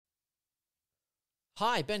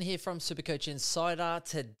Hi, Ben here from Supercoach Insider.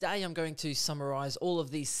 Today I'm going to summarize all of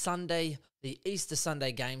the Easter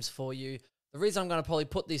Sunday games for you. The reason I'm going to probably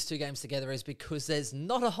put these two games together is because there's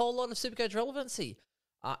not a whole lot of Supercoach relevancy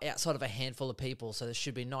outside of a handful of people, so this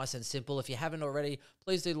should be nice and simple. If you haven't already,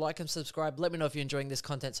 please do like and subscribe. Let me know if you're enjoying this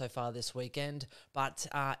content so far this weekend. But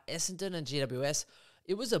Essendon and GWS,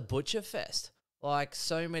 it was a butcher fest. Like,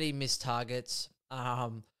 so many missed targets,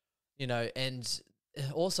 and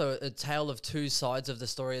also a tale of two sides of the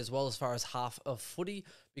story as well, as far as half of footy,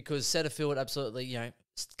 because Setterfield absolutely,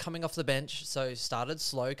 coming off the bench, so started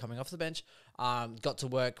slow, coming off the bench, got to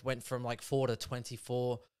work, went from like 4 to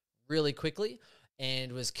 24 really quickly,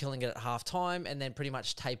 and was killing it at half-time, and then pretty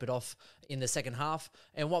much tapered off in the second half.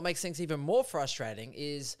 And what makes things even more frustrating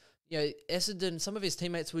is, Essendon, some of his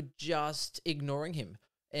teammates were just ignoring him.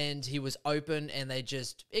 And he was open and they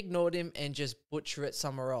just ignored him and just butcher it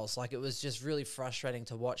somewhere else. Like, it was just really frustrating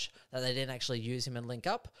to watch that they didn't actually use him and link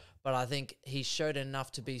up. But I think he showed enough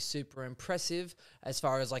to be super impressive as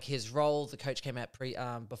far as like his role. The coach came out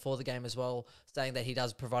before the game as well, saying that he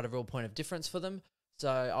does provide a real point of difference for them. So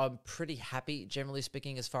I'm pretty happy, generally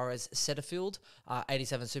speaking, as far as Setterfield,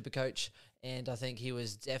 87 Supercoach, and I think he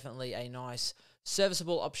was definitely a nice,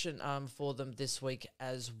 serviceable option for them this week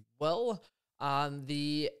as well.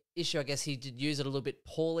 The issue, I guess, he did use it a little bit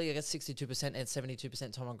poorly. I guess 62% and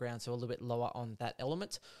 72% time on ground, so a little bit lower on that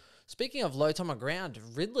element. Speaking of low time on ground,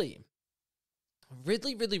 Ridley.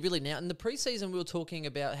 Really. Now, in the preseason, we were talking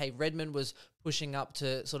about, hey, Redmond was pushing up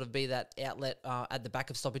to sort of be that outlet at the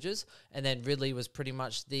back of stoppages, and then Ridley was pretty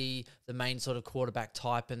much the main sort of quarterback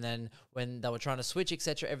type, and then when they were trying to switch,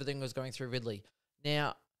 etc., everything was going through Ridley.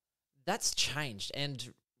 Now, that's changed,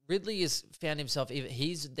 and Ridley has found himself,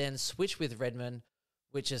 he's then switched with Redmond,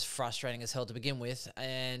 which is frustrating as hell to begin with,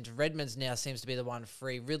 and Redmond's now seems to be the one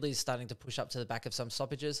free. Ridley's starting to push up to the back of some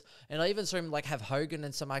stoppages, and I even saw him have Hogan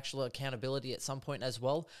and some actual accountability at some point as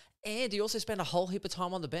well, and he also spent a whole heap of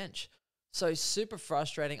time on the bench. So super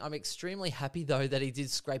frustrating. I'm extremely happy though that he did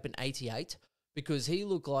scrape an 88, because he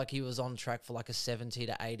looked like he was on track for like a 70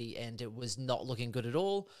 to 80, and it was not looking good at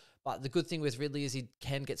all. But the good thing with Ridley is he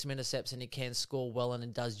can get some intercepts and he can score well,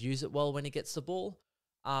 and does use it well when he gets the ball.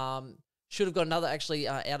 Should have got another actually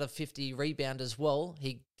out of 50 rebound as well.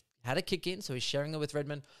 He had a kick in, so he's sharing it with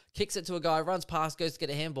Redmond, kicks it to a guy, runs past, goes to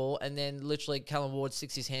get a handball, and then literally Callum Ward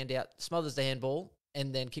sticks his hand out, smothers the handball,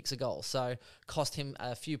 and then kicks a goal. So cost him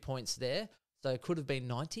a few points there. So it could have been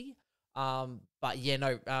 90. But yeah,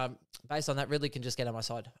 no, based on that, Ridley can just get on my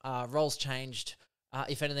side. Roles changed.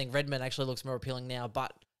 If anything, Redmond actually looks more appealing now,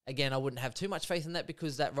 but again, I wouldn't have too much faith in that,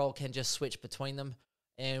 because that role can just switch between them.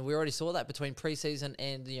 And we already saw that between preseason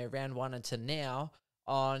and round one and to now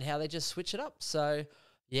on how they just switch it up. So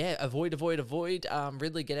yeah, avoid.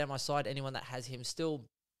 Ridley, get out my side. Anyone that has him still.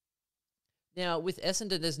 Now with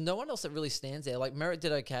Essendon, there's no one else that really stands there. Like Merritt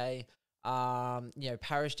did okay.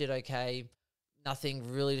 Parrish did okay.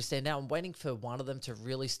 Nothing really to stand out. I'm waiting for one of them to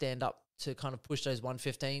really stand up to kind of push those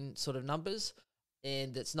 115 sort of numbers,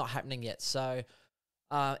 and it's not happening yet. So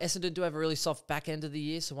Essendon do have a really soft back end of the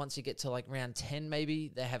year, so once you get to like round 10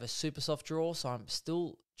 maybe, they have a super soft draw, so I'm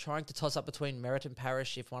still trying to toss up between Merritt and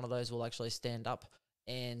Parrish if one of those will actually stand up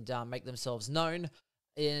and make themselves known.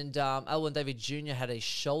 And Alwyn David Jr. had a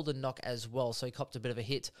shoulder knock as well, so he copped a bit of a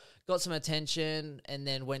hit, got some attention, and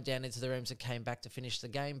then went down into the rooms and came back to finish the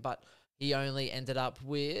game, but he only ended up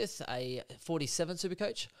with a 47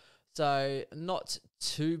 Supercoach. So not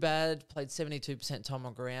too bad, played 72% time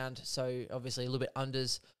on ground, so obviously a little bit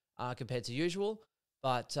unders compared to usual.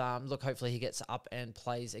 But look, hopefully he gets up and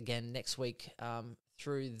plays again next week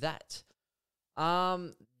through that.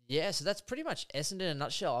 Yeah, so that's pretty much Essendon in a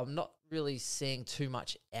nutshell. I'm not really seeing too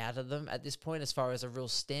much out of them at this point as far as a real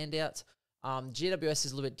standout. GWS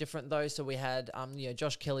is a little bit different though, so we had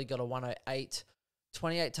Josh Kelly got a 108,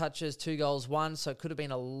 28 touches, 2 goals, 1, so it could have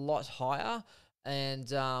been a lot higher.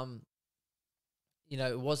 And,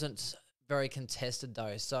 it wasn't very contested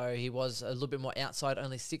though. So he was a little bit more outside,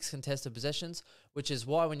 only 6 contested possessions, which is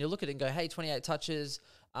why when you look at it and go, hey, 28 touches,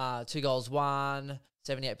 2 goals, 1,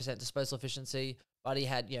 78% disposal efficiency, but he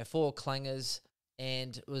had, 4 clangers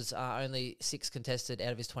and was only 6 contested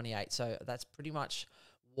out of his 28. So that's pretty much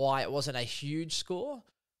why it wasn't a huge score.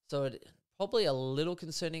 So it probably a little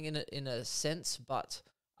concerning in a sense, but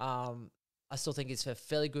I still think it's a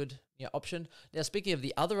fairly good option. Now, speaking of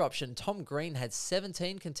the other option, Tom Green had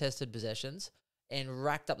 17 contested possessions and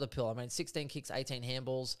racked up the pill. I mean, 16 kicks, 18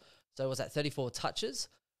 handballs. So it was at 34 touches,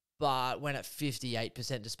 but went at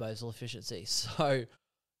 58% disposal efficiency. So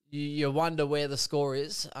you wonder where the score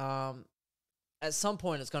is. At some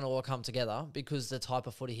point, it's going to all come together because the type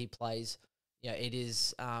of footy he plays, it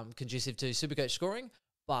is conducive to Supercoach scoring,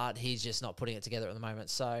 but he's just not putting it together at the moment.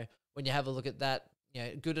 So when you have a look at that,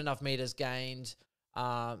 good enough meters gained,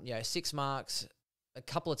 6 marks, a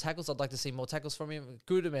couple of tackles. I'd like to see more tackles from him.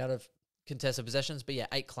 Good amount of contested possessions, but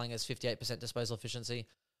 8 clangers, 58% disposal efficiency.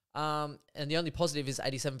 And the only positive is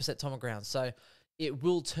 87% time on ground. So it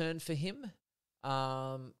will turn for him.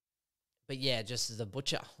 But just the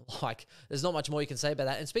butcher. Like, there's not much more you can say about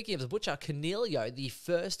that. And speaking of the butcher, Cornelio, the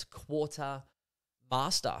first quarter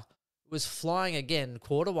master, was flying again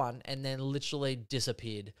quarter one and then literally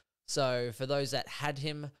disappeared. So for those that had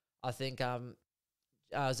him, I think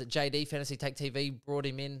was it JD Fantasy Take TV brought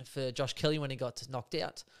him in for Josh Kelly when he got knocked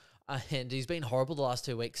out, and he's been horrible the last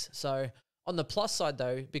 2 weeks. So on the plus side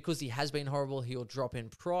though, because he has been horrible, he'll drop in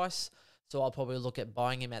price. So I'll probably look at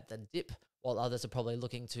buying him at the dip, while others are probably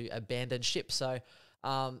looking to abandon ship. So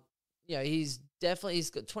he's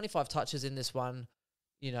got 25 touches in this one.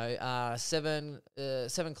 7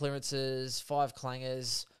 clearances, 5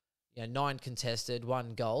 clangers, 9 contested,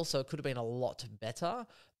 1 goal. So it could have been a lot better,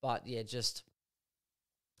 but just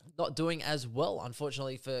not doing as well,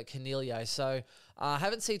 unfortunately, for Cornelio. So I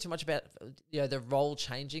haven't seen too much about the role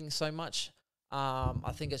changing so much.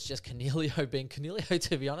 I think it's just Cornelio being Cornelio,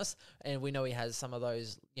 to be honest. And we know he has some of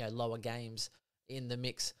those lower games in the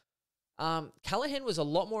mix. Callahan was a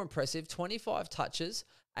lot more impressive. 25 touches,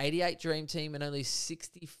 88 Dream Team, and only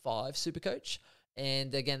 65 Supercoach.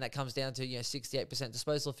 And again, that comes down to 68%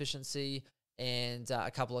 disposal efficiency and a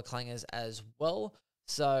couple of clangers as well.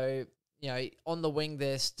 So on the wing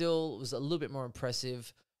there still was a little bit more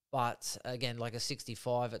impressive, but again, like a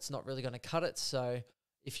 65, it's not really going to cut it. So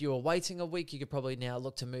if you were waiting a week, you could probably now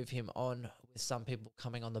look to move him on, with some people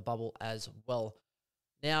coming on the bubble as well.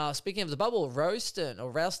 Now, speaking of the bubble, Ralston, I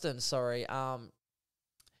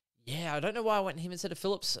don't know why I went him instead of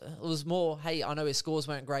Phillips. It was more, hey, I know his scores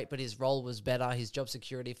weren't great, but his role was better. His job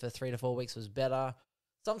security for 3 to 4 weeks was better.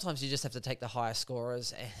 Sometimes you just have to take the higher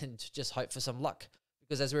scorers and just hope for some luck.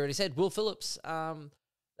 Because as we already said, Will Phillips,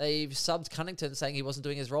 they've subbed Cunnington saying he wasn't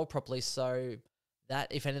doing his role properly. So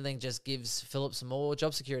that, if anything, just gives Phillips more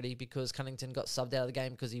job security, because Cunnington got subbed out of the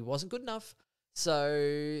game because he wasn't good enough.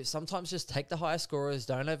 So sometimes just take the higher scorers.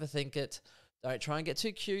 Don't overthink it. Don't try and get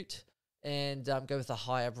too cute. And go with the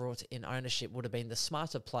higher brought in ownership would have been the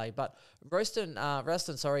smarter play. But Ralston,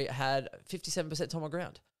 had 57% time on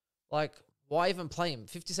ground. Like, why even play him?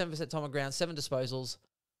 57% time on ground, 7 disposals,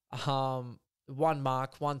 1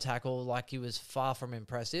 mark, 1 tackle. Like, he was far from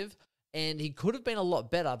impressive. And he could have been a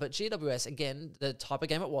lot better. But GWS, again, the type of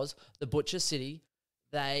game it was, the Butcher City,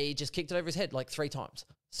 they just kicked it over his head like 3 times.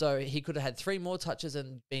 So he could have had 3 more touches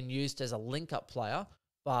and been used as a link-up player.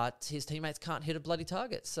 But his teammates can't hit a bloody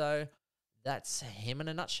target. So that's him in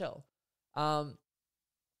a nutshell.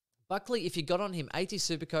 Buckley, if you got on him, 80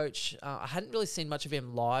 Supercoach, I hadn't really seen much of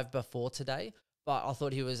him live before today, but I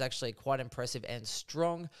thought he was actually quite impressive and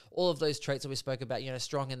strong. All of those traits that we spoke about,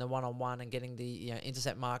 strong in the one-on-one and getting the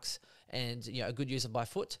intercept marks and a good user by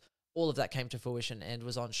foot, all of that came to fruition and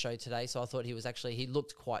was on show today. So I thought he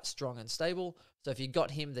looked quite strong and stable. So if you got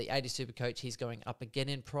him, the 80 Supercoach, he's going up again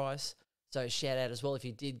in price. So shout out as well if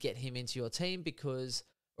you did get him into your team,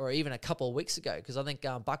 or even a couple of weeks ago, because I think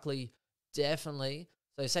Buckley definitely.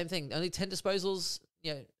 So same thing, only 10 disposals,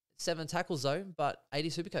 7 tackles though, but 80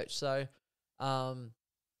 Supercoach. So, I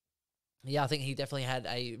think he definitely had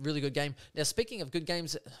a really good game. Now, speaking of good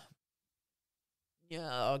games,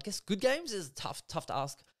 I guess good games is tough to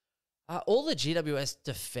ask. All the GWS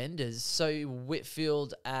defenders, so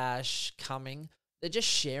Whitfield, Ash, Cumming, they're just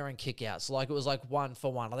sharing kickouts. Like, it was like 1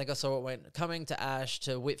 for 1. I think I saw it went Cumming to Ash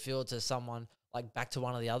to Whitfield to someone, like back to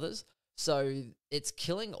one of the others. So it's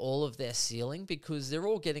killing all of their ceiling, because they're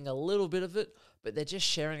all getting a little bit of it, but they're just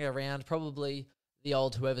sharing around probably the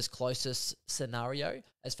old whoever's closest scenario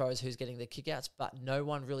as far as who's getting the kickouts, but no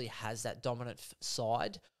one really has that dominant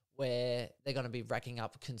side where they're going to be racking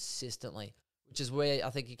up consistently, which is where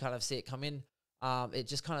I think you kind of see it come in. It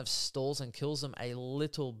just kind of stalls and kills them a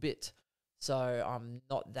little bit. So I'm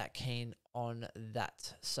not that keen on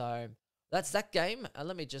that. So that's that game.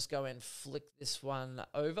 Let me just go and flick this one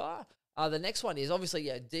over. The next one is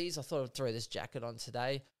obviously, D's. I thought I'd throw this jacket on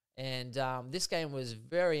today. And this game was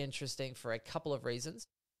very interesting for a couple of reasons.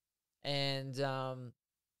 And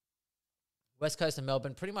West Coast and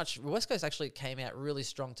Melbourne, pretty much, West Coast actually came out really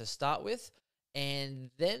strong to start with. And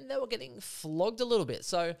then they were getting flogged a little bit.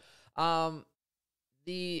 So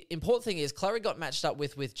the important thing is Clary got matched up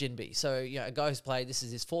with Jinby. So, a guy who's played, this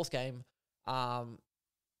is his 4th game. I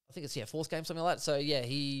think it's, 4th game, something like that. So,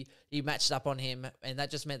 he matched up on him, and that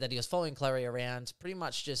just meant that he was following Clary around, pretty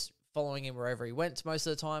much just following him wherever he went most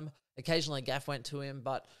of the time. Occasionally, Gaff went to him,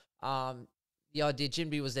 but the idea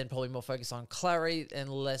Jinby was then probably more focused on Clary and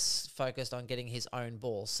less focused on getting his own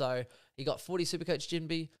ball. So he got 40 Supercoach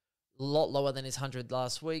Jinby, a lot lower than his 100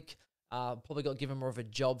 last week. Probably got given more of a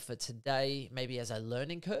job for today, maybe as a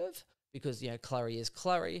learning curve, because, Clary is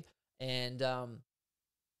Clary. And,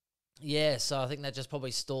 so I think that just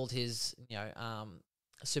probably stalled his,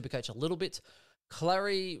 Supercoach a little bit.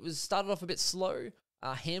 Clary started off a bit slow,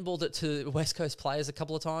 handballed it to West Coast players a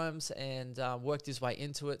couple of times and worked his way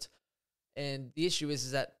into it. And the issue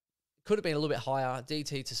is that it could have been a little bit higher.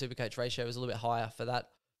 DT to Supercoach ratio was a little bit higher for that.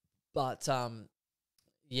 But,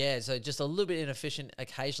 so just a little bit inefficient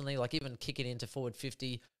occasionally, like even kicking into forward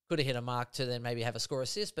 50, could have hit a mark to then maybe have a score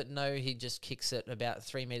assist, but no, he just kicks it about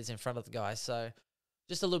 3 meters in front of the guy. So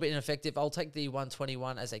just a little bit ineffective. I'll take the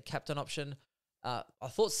 121 as a captain option. I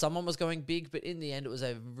thought someone was going big, but in the end, it was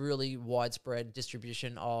a really widespread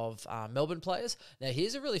distribution of Melbourne players. Now,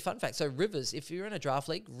 here's a really fun fact. So Rivers, if you're in a draft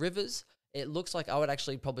league, Rivers, it looks like I would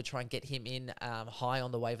actually probably try and get him in high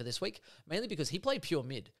on the waiver this week, mainly because he played pure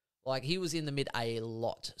mid. Like, he was in the mid a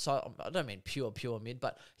lot. So, I don't mean pure mid,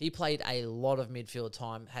 but he played a lot of midfield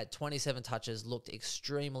time, had 27 touches, looked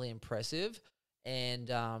extremely impressive. And,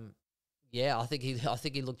 I think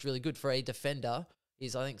he looked really good for a defender.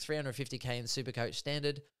 He's, I think, 350K in Supercoach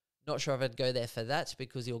standard. Not sure if I'd go there for that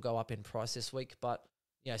because he'll go up in price this week. But,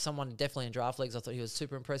 someone definitely in draft leagues, I thought he was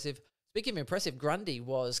super impressive. Speaking of impressive, Grundy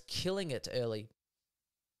was killing it early.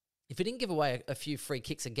 If he didn't give away a few free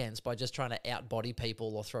kicks against by just trying to outbody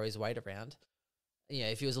people or throw his weight around,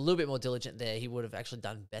 if he was a little bit more diligent there, he would have actually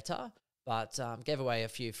done better. But gave away a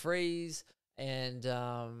few frees and,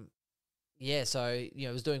 so,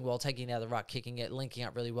 was doing well, taking it out of the ruck, kicking it, linking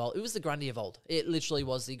up really well. It was the Grundy of old. It literally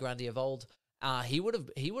was the Grundy of old. He would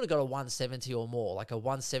have got a 170 or more, like a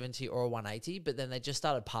 170 or a 180, but then they just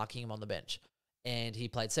started parking him on the bench. And he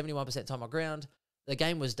played 71% time on ground. The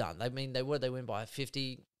game was done. They win by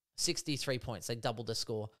 63 points. They doubled the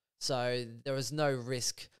score. So there was no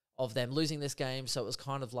risk of them losing this game. So it was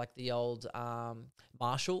kind of like the old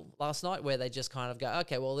Marshall last night where they just kind of go,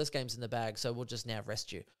 okay, well, this game's in the bag, so we'll just now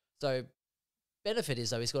rest you. So benefit is,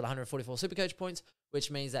 though, he's got 144 Supercoach points, which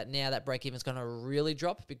means that now that break-even's going to really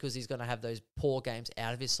drop because he's going to have those poor games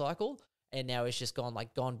out of his cycle. And now it's just gone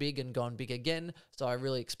big and gone big again. So I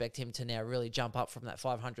really expect him to now really jump up from that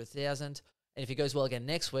 500,000. And if he goes well again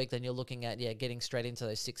next week, then you're looking at, getting straight into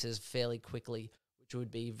those sixes fairly quickly, which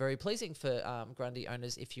would be very pleasing for Grundy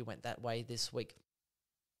owners if you went that way this week.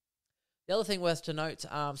 The other thing worth to note,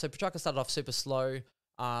 so Petrarca started off super slow.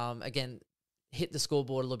 Again, hit the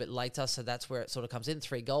scoreboard a little bit later, so that's where it sort of comes in.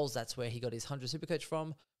 3 goals, that's where he got his 100 Supercoach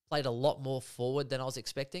from. Played a lot more forward than I was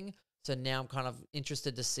expecting. So now I'm kind of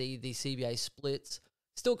interested to see the CBA splits.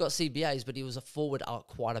 Still got CBAs, but he was a forward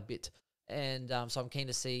quite a bit. And so I'm keen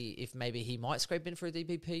to see if maybe he might scrape in for a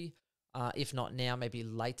DPP. If not now, maybe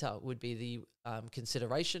later would be the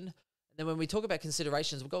consideration. And then when we talk about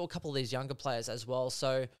considerations, we've got a couple of these younger players as well.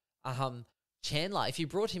 So Chandler, if you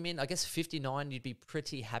brought him in, I guess 59 you'd be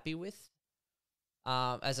pretty happy with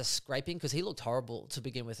as a scraping because he looked horrible to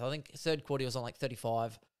begin with. I think third quarter he was on like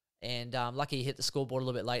 35. And lucky he hit the scoreboard a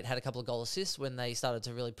little bit late, had a couple of goal assists when they started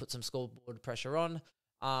to really put some scoreboard pressure on.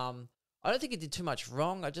 I don't think he did too much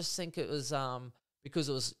wrong. I just think it was because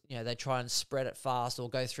it was, they try and spread it fast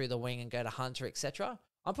or go through the wing and go to Hunter, etc.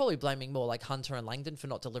 I'm probably blaming more like Hunter and Langdon for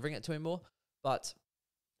not delivering it to him more. But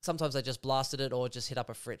sometimes they just blasted it or just hit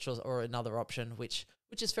up a Fritsch or another option, which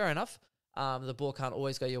is fair enough. The ball can't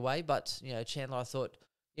always go your way. But, Chandler, I thought,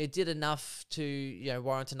 did enough to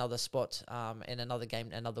warrant another spot in another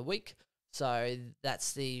game, another week. So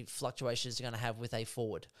that's the fluctuations you're going to have with a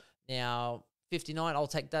forward. Now, 59, I'll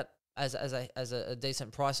take that as a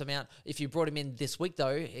decent price amount. If you brought him in this week,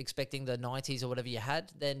 though, expecting the 90s or whatever you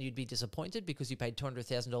had, then you'd be disappointed because you paid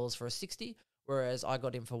 $200,000 for a 60, whereas I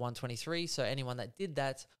got him for 123. So anyone that did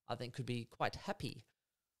that, I think, could be quite happy.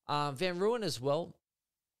 Van Ruin as well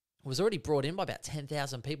was already brought in by about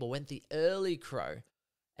 10,000 people, went the early crow.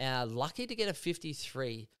 Lucky to get a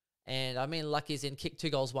 53. And I mean, lucky is in kick 2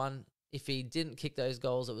 goals, 1. If he didn't kick those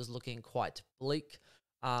goals, it was looking quite bleak.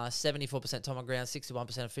 74% time on ground,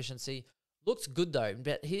 61% efficiency. Looks good though.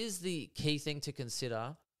 But here's the key thing to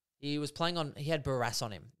consider. He had Barras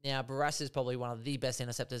on him. Now, Barras is probably one of the best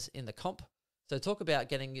interceptors in the comp. So talk about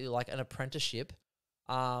getting like an apprenticeship.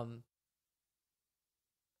 Barras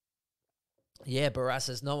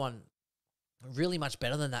is no one really much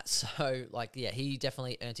better than that. So, he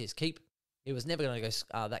definitely earned his keep. He was never going to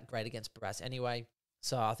go that great against Barras anyway.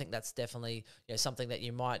 So, I think that's definitely something that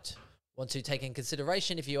you might want to take in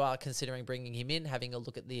consideration if you are considering bringing him in, having a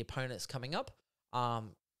look at the opponents coming up. I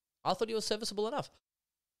thought he was serviceable enough.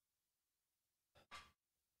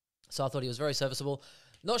 So I thought he was very serviceable.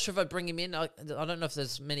 Not sure if I'd bring him in. I don't know if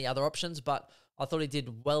there's many other options, but I thought he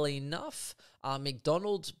did well enough.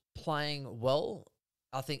 McDonald playing well,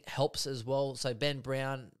 I think helps as well. So Ben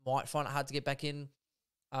Brown might find it hard to get back in.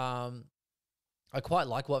 I quite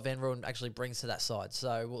like what Van Rooyen actually brings to that side.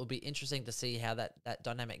 So it will be interesting to see how that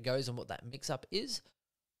dynamic goes and what that mix-up is.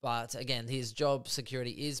 But again, his job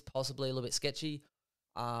security is possibly a little bit sketchy,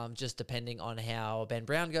 just depending on how Ben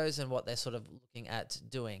Brown goes and what they're sort of looking at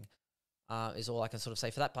doing, is all I can sort of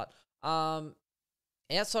say for that part.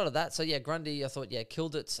 Outside of that, so yeah, Grundy, I thought, yeah,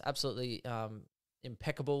 killed it. Absolutely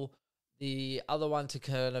impeccable. The other one to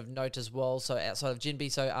kind of note as well, so outside of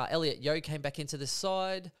Jinby, so Elliot Yeo came back into this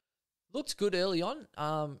side. Looked good early on.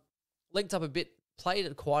 Linked up a bit,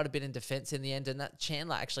 played quite a bit in defense in the end, and that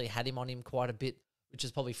Chandler actually had him on him quite a bit, which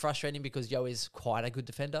is probably frustrating because Yeo is quite a good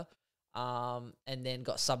defender. And then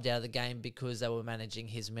got subbed out of the game because they were managing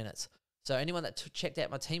his minutes. So anyone that checked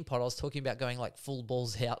out my team pod, I was talking about going like full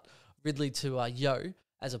balls out, Ridley to Yeo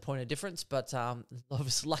as a point of difference, but I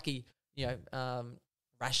was lucky,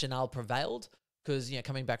 rationale prevailed because,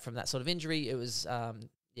 coming back from that sort of injury, it was,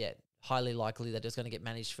 highly likely that it was going to get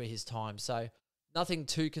managed for his time. So nothing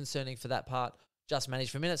too concerning for that part. Just managed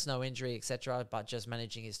for minutes, no injury, etc., but just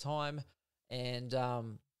managing his time. And,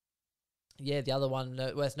 the other one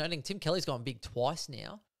worth noting, Tim Kelly's gone big twice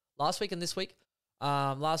now. Last week and this week.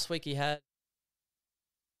 Last week he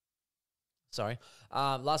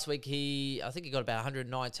got about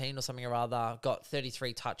 119 or something or other, got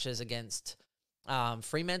 33 touches against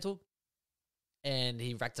Fremantle. And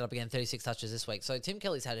he racked it up again, 36 touches this week. So Tim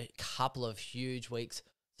Kelly's had a couple of huge weeks.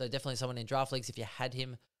 So definitely someone in draft leagues, if you had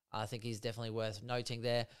him, I think he's definitely worth noting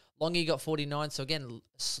there. Longy got 49. So again,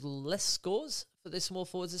 less scores for the small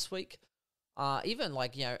forwards this week. Even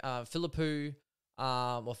like, Philippou,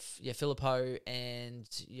 Filippo and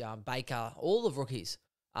Baker, all of rookies.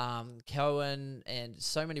 Cohen and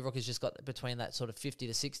so many rookies just got between that sort of 50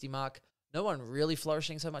 to 60 mark. No one really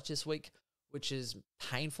flourishing so much this week, which is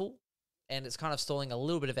painful. And it's kind of stalling a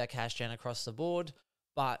little bit of our cash gen across the board.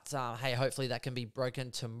 But, hey, hopefully that can be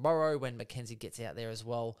broken tomorrow when Mackenzie gets out there as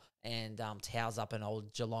well and towels up an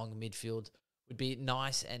old Geelong midfield. Would be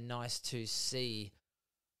nice to see.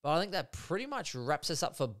 But I think that pretty much wraps us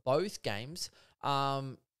up for both games.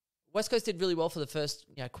 West Coast did really well for the first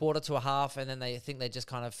quarter to a half, and then they just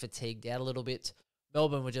kind of fatigued out a little bit.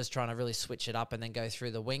 Melbourne were just trying to really switch it up and then go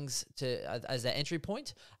through the wings as their entry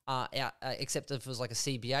point. Except if it was like a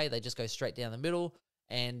CBA, they just go straight down the middle,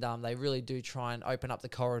 and they really do try and open up the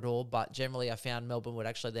corridor. But generally, I found Melbourne would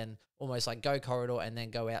actually then almost like go corridor and then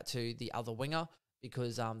go out to the other winger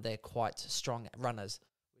because they're quite strong runners,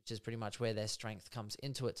 which is pretty much where their strength comes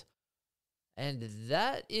into it. And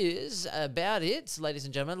that is about it, ladies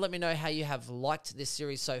and gentlemen. Let me know how you have liked this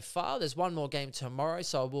series so far. There's one more game tomorrow,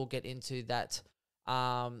 so I will get into that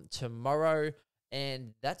tomorrow,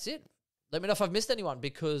 and that's it. Let me know if I've missed anyone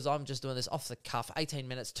because I'm just doing this off the cuff. 18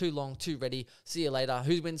 minutes, too long, too ready. See you later.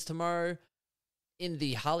 Who wins tomorrow in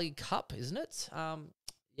the Harley Cup, isn't it?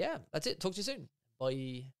 That's it. Talk to you soon.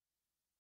 Bye.